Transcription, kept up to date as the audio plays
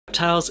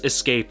Reptiles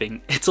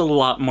escaping, it's a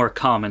lot more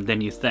common than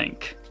you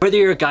think. Whether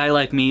you're a guy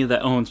like me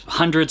that owns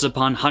hundreds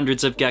upon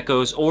hundreds of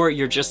geckos, or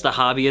you're just a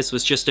hobbyist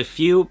with just a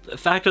few, the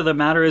fact of the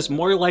matter is,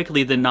 more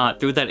likely than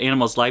not, through that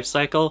animal's life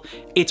cycle,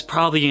 it's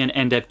probably gonna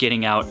end up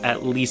getting out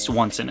at least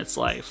once in its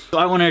life. So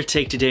I wanted to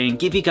take today and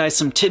give you guys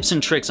some tips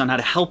and tricks on how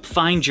to help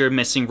find your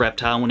missing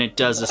reptile when it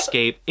does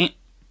escape.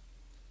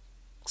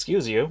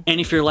 Excuse you.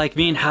 And if you're like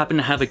me and happen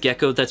to have a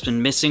gecko that's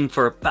been missing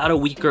for about a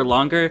week or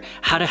longer,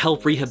 how to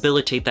help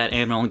rehabilitate that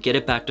animal and get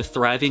it back to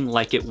thriving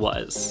like it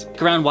was.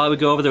 Stick around while we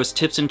go over those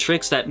tips and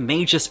tricks that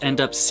may just end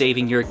up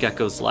saving your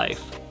gecko's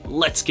life.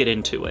 Let's get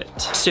into it.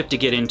 First tip to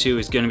get into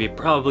is going to be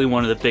probably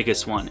one of the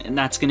biggest one, and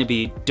that's going to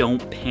be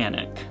don't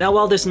panic. Now,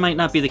 while this might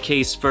not be the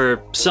case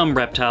for some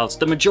reptiles,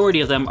 the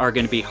majority of them are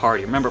going to be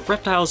hardy. Remember,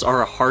 reptiles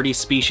are a hardy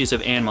species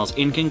of animals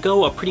and can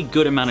go a pretty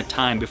good amount of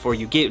time before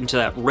you get into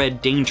that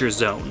red danger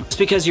zone. Just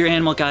because your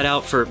animal got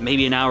out for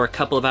maybe an hour, a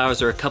couple of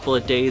hours, or a couple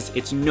of days,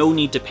 it's no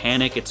need to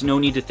panic. It's no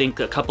need to think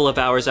a couple of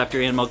hours after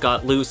your animal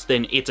got loose,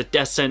 then it's a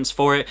death sentence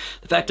for it.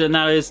 The fact of the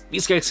matter is,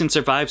 these guys can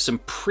survive some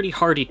pretty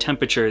hardy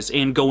temperatures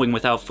and going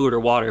without food or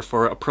water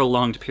for a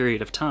prolonged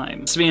period of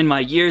time. So in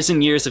my years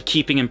and years of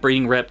keeping and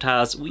breeding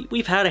reptiles,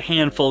 we've had a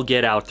handful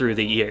get out through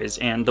the years,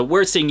 and the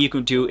worst thing you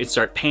can do is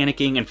start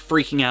panicking and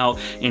freaking out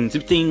and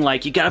thinking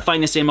like, you gotta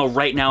find this animal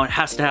right now, it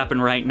has to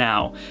happen right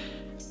now.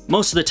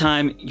 Most of the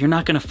time, you're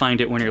not gonna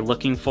find it when you're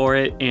looking for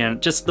it,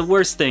 and just the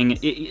worst thing,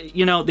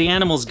 you know, the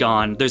animal's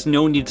gone. There's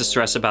no need to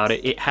stress about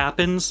it. It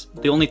happens.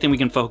 The only thing we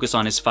can focus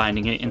on is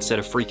finding it instead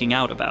of freaking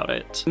out about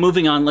it.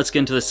 Moving on, let's get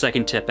into the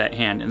second tip at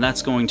hand, and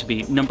that's going to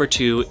be number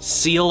 2,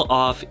 seal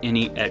off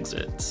any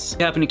exits. If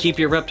you happen to keep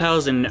your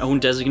reptiles in an own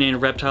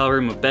designated reptile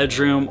room, a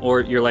bedroom,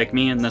 or you're like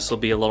me and this will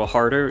be a little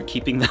harder,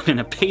 keeping them in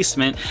a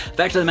basement, the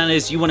fact of the matter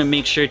is you wanna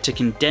make sure to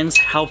condense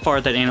how far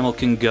that animal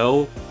can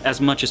go as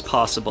much as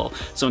possible.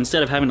 So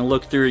instead of having to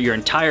look through your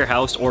entire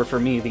house, or for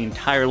me, the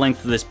entire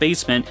length of this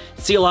basement,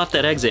 seal off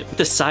that exit with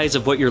the size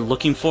of what you're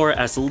looking for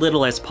as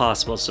little as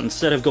possible. So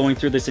instead of going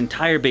through this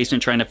entire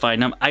basement trying to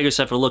find them, I just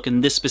have to look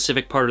in this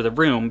specific part of the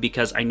room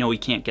because I know he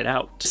can't get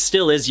out. It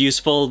still is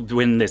useful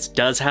when this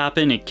does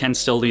happen. It can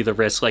still leave the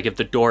risk, like if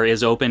the door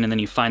is open and then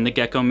you find the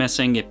gecko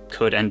missing, it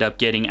could end up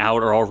getting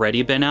out or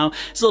already been out.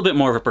 It's a little bit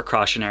more of a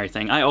precautionary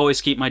thing. I always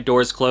keep my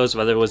doors closed,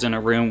 whether it was in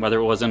a room, whether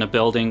it was in a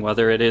building,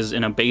 whether it is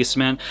in a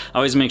basement. I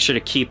always make sure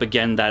to keep,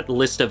 again, that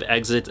list of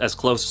exits as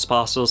close as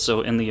possible,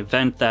 so in the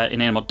event that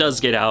an animal does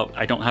get out,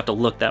 I don't have to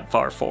look that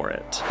far for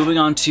it. Moving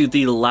on to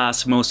the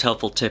last most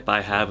helpful tip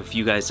I have if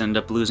you guys end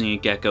up losing a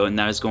gecko, and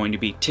that is going to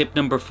be tip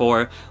number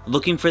 4,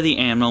 looking for the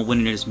animal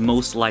when it is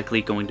most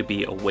likely going to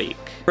be awake.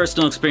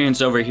 Personal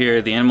experience over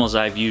here, the animals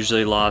I've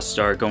usually lost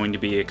are going to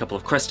be a couple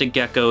of crested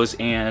geckos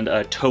and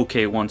a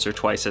tokay once or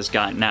twice has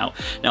gotten out.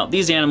 Now,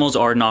 these animals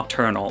are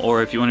nocturnal,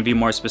 or if you want to be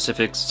more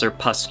specific,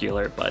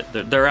 crepuscular,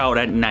 but they're out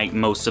at night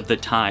most of the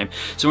time.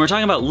 So when we're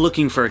talking about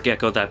looking for a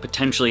gecko that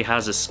potentially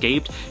has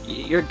escaped,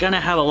 you're gonna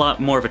have a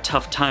lot more of a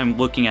tough time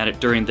looking at it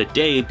during the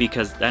day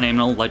because that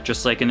animal,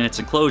 just like in its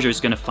enclosure,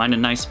 is gonna find a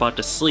nice spot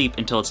to sleep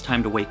until it's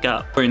time to wake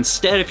up. Or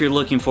instead, if you're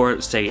looking for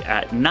it, say,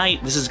 at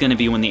night, this is gonna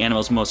be when the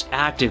animal's most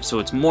active, so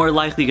it's more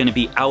likely gonna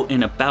be out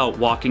and about,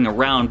 walking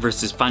around,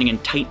 versus finding a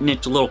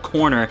tight-knit little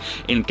corner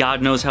in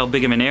God knows how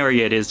big of an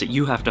area it is that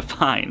you have to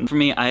find. For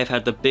me, I have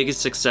had the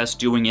biggest success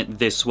doing it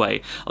this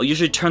way. I'll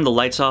usually turn the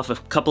lights off a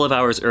couple of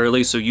hours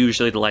early, so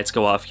usually the lights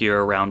go off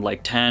here around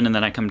like 10, and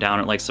then I come down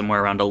at like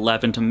somewhere around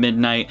 11 to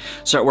midnight,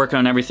 start working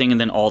on everything, and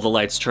then all the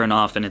lights turn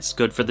off and it's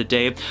good for the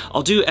day.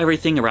 I'll do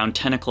everything around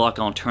 10 o'clock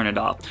and I'll turn it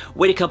off.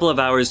 Wait a couple of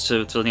hours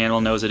so the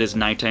animal knows it is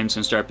nighttime,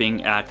 so start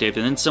being active,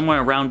 and then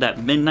somewhere around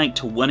that midnight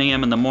to 1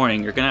 a.m. in the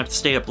morning, you're gonna have to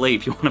stay up late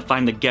if you want to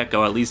find the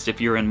gecko, at least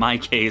if you're in my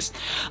case.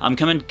 I'm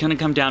gonna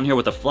come down here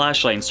with a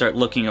flashlight and start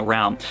looking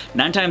around.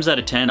 9 times out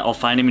of 10, I'll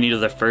find him in either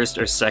the first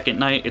or second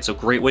night. It's a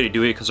great way to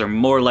do it because they're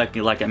more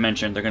likely, like I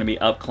mentioned, they're gonna be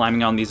up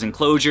climbing on these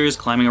enclosures,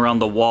 climbing around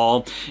the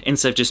wall,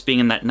 instead of just being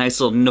in that nice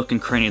little nook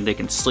and cranny they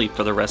can sleep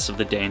for the rest of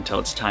the day until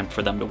it's time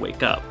for them to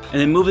wake up. And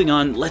then moving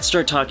on, let's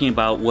start talking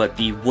about what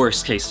the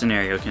worst case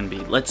scenario can be.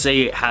 Let's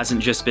say it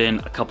hasn't just been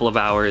a couple of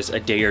hours, a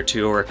day or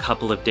two, or a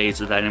couple of days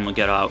that animal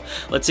get out.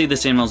 Let's say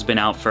this animal's been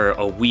out for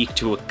a week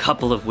to a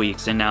couple of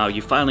weeks, and now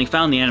you finally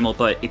found the animal,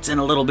 but it's in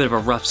a little bit of a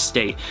rough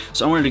state.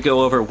 So I wanted to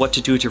go over what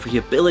to do to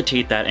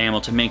rehabilitate that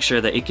animal to make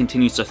sure that it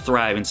continues to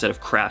thrive instead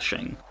of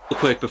crashing. Real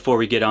quick before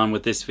we get on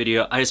with this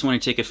video, I just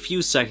want to take a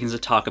few seconds to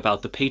talk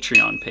about the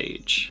Patreon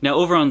page. Now,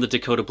 over on the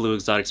Dakota Blue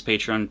Exotics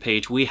Patreon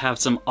page, we have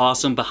some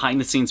awesome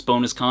behind-the-scenes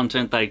bonus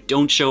content that I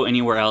don't show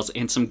anywhere else,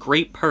 and some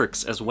great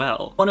perks as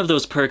well. One of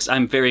those perks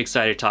I'm very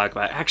excited to talk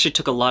about. I actually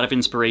took a lot of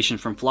inspiration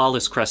from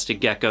Flawless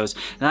Crested Geckos,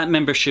 and that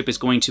membership is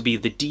going to be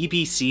the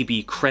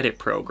DBCB credit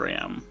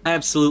program. I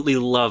absolutely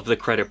love the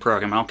credit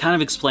program, and I'll kind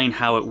of explain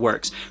how it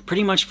works.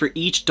 Pretty much for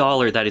each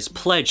dollar that is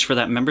pledged for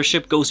that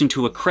membership goes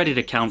into a credit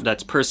account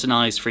that's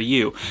personalized for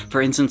you.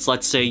 For instance,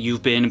 let's say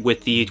you've been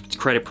with the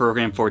credit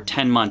program for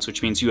 10 months,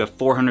 which means you have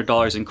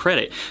 $400 in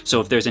credit.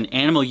 So if there's an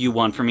animal you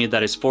want from me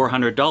that is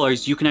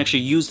 $400, you can actually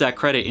use that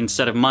credit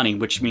instead of money,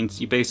 which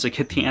means you basically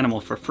get the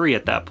animal for free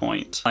at that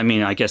point. I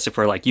mean, I guess if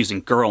we're like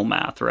using girl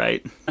math,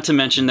 right? Not to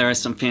mention there are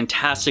some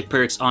fantastic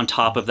perks on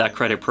top of that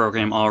credit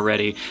program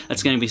already.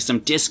 That's going to be some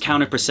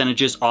discounted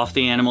percentages off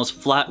the animals,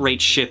 flat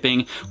rate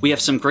shipping. We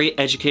have some great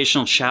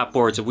educational chat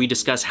boards where we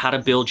discuss how to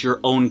build your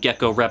own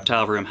gecko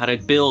reptile room, how to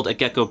build a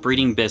gecko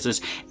breeding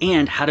business,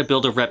 and how to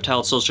build a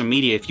reptile social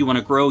media. If you want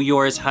to grow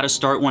yours, how to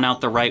start one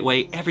out the right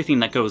way, everything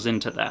that goes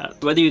into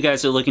that. Whether you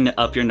guys are looking to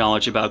up your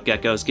knowledge about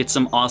geckos, get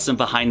some awesome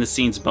behind the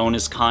scenes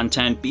bonus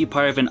content, be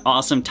part of an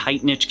awesome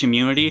tight niche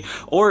community,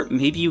 or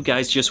maybe you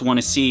guys just want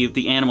to see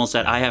the animals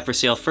that I have for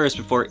sale first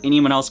before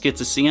anyone else gets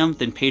to see them,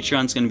 then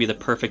Patreon's going to be the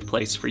perfect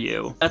place for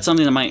you. That's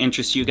something that might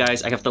interest you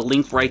guys. I have the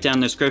link right down in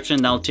the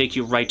description. That'll take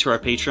you right to our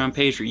Patreon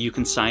page where you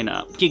can sign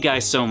up. Thank you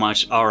guys so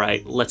much.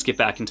 Alright, let's get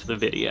back into the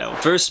video.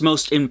 First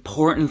most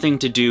important thing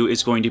to do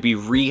is going to be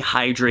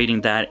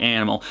rehydrating that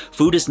animal.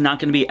 Food is not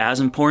going to be as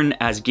important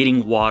as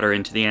getting water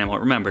into the animal.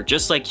 Remember,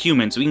 just like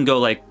humans, we can go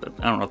like,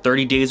 I don't know,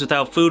 30 days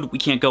without food. We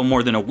can't go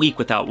more than a week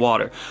without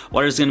water.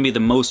 Water is going to be the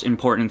most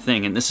important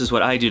thing, and this is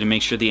what I do to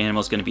make sure the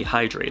animal is going to be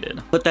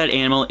hydrated. Put that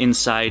animal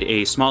inside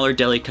a smaller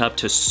deli cup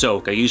to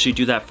soak. I usually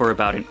do that for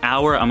about an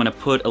hour. I'm going to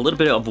put a little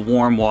bit of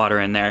warm water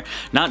in there.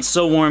 Not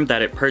so warm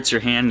that it hurts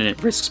your hand and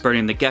it risks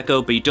burning the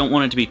gecko, but you don't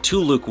want it to be too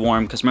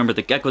lukewarm because remember,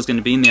 the gecko is going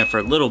to be in there for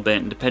a little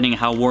bit, and depending on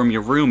how warm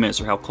your room is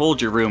or how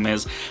cold your room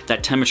is,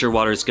 that temperature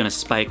water is going to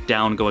spike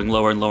down, going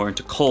lower and lower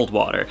into cold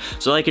water.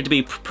 So I like it to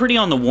be pretty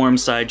on the warm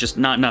side, just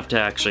not enough to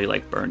actually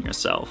like burn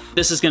yourself. What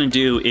this is going to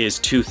do is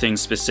two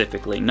things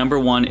specifically. Number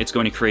one, it's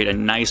going to create a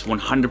nice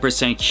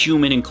 100%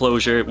 humid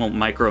enclosure, well,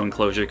 micro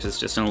enclosure because it's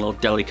just in a little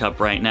deli cup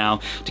right now,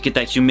 to get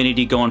that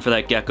humidity going for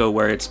that gecko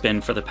where it's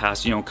been for the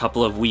past, you know,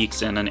 couple of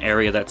weeks in an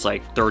area that's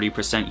like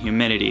 30%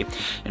 humidity.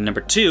 And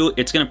number two,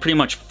 it's going to pretty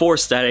much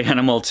force that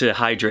animal to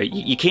hydrate.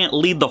 You can't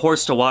lead the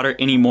horse to water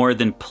any more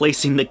than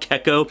placing the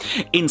gecko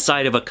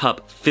inside of a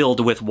cup filled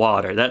with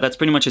water. That's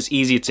pretty much as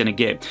easy as it's going to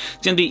get.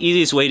 It's going to be the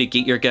easiest way to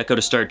get your gecko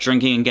to start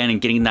drinking again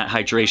and getting that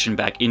hydration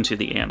back into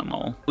the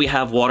animal. We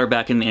have water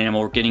back in the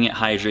animal, we're getting it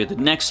hydrated. The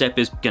next step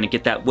is going to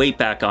get that weight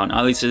back on.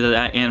 Obviously,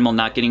 that animal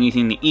not getting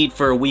anything to eat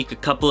for a week, a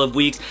couple of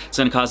weeks, it's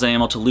going to cause the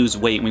animal to lose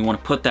weight, and we want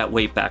to put that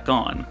weight back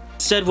on.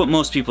 Instead, what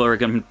most people are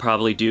going to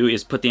probably do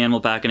is put the animal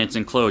back in its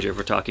enclosure. If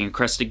we're talking a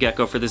crested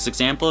gecko for this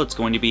example, it's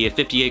going to be a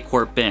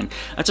 58-quart bin.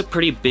 That's a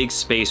pretty big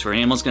space where an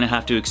animal's going to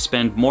have to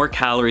expend more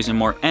calories and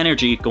more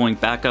energy going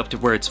back up to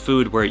where it's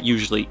food where it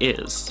usually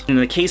is. In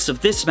the case of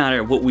this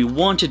matter, what we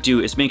want to do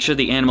is make sure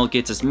the animal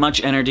gets as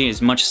much energy,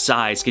 as much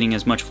size, getting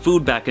as much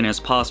food back in as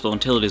possible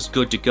until it is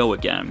good to go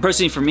again.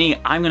 Personally, for me,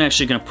 I'm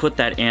actually going to put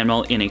that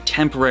animal in a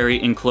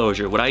temporary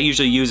enclosure. What I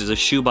usually use is a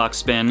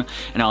shoebox bin,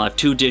 and I'll have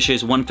two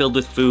dishes, one filled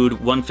with food,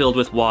 one filled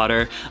with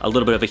water, a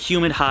little bit of a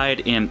humid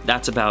hide, and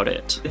that's about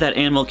it. That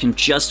animal can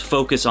just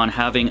focus on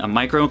having a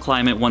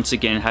microclimate, once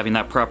again, having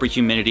that proper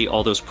humidity,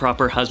 all those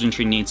proper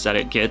husbandry needs that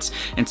it gets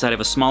inside of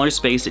a smaller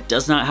space. It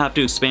does not have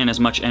to expand as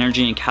much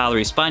energy and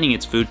calories finding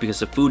its food because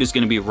the food is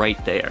going to be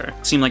right there.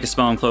 It seemed like a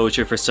small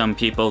enclosure for some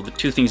people. The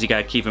two things you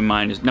gotta keep in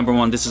mind is, number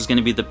one, this is going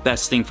to be the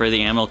best thing for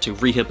the animal to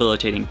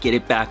rehabilitate and get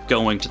it back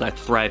going to that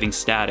thriving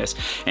status.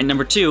 And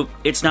number two,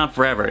 it's not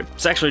forever.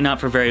 It's actually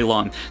not for very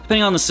long.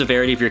 Depending on the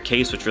severity of your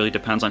case, which really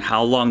depends on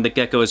how long the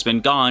gecko has been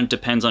gone,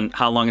 depends on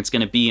how long it's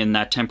going to be in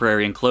that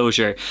temporary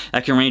enclosure.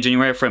 That can range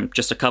anywhere from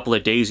just a couple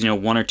of days, you know,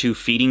 1 or 2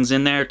 feedings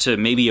in there, to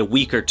maybe a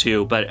week or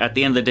 2, but at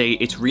the end of the day,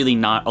 it's really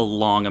not a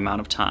long amount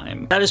of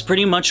time. That is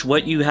pretty much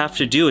what you have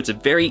to do. It's a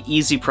very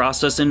easy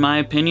process in my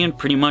opinion.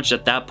 Pretty much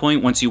at that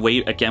point, once you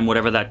wait, again,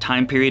 whatever that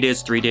time period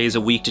is, 3 days,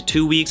 a week to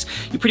 2 weeks,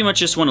 you pretty much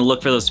just want to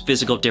look for those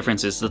physical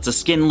differences. Does the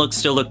skin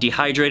still look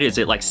dehydrated? Is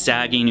it like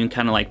sagging? You can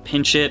kind of like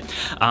pinch it.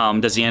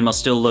 Does the animal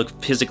still look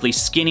physically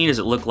skinny? Does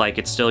it look like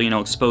it's still, you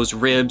know, exposed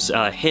ribs,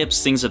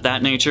 hips, things of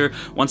that nature?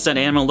 Once that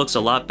animal looks a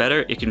lot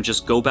better, it can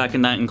just go back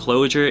in that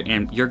enclosure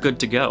and you're good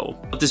to go.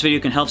 Hope this video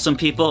can help some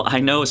people. I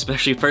know,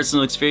 especially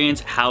personal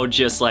experience, how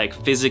just like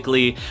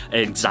physically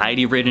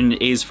anxiety ridden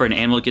it is for an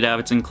animal to get out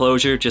of its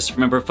enclosure. Just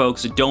remember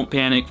folks, don't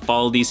panic,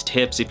 follow these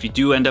tips. If you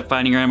do end up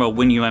finding your animal,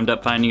 when you end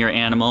up finding your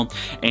animal,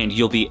 and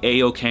you'll be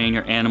a-okay and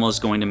your animal is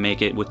going to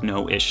make it with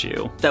no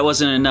issue. If that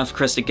wasn't enough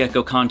crested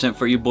gecko content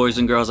for you boys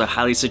and girls, I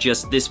highly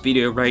suggest this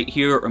video right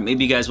here, or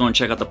maybe you guys want to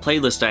check out the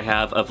playlist I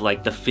have of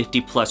like the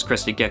 50+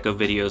 crested gecko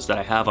videos that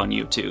I have on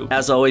YouTube.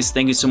 As always,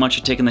 thank you so much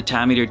for taking the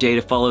time of your day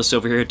to follow us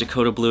over here at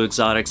Dakota Blue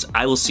Exotics.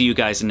 I will see you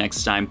guys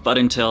next time, but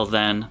until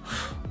then,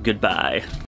 goodbye.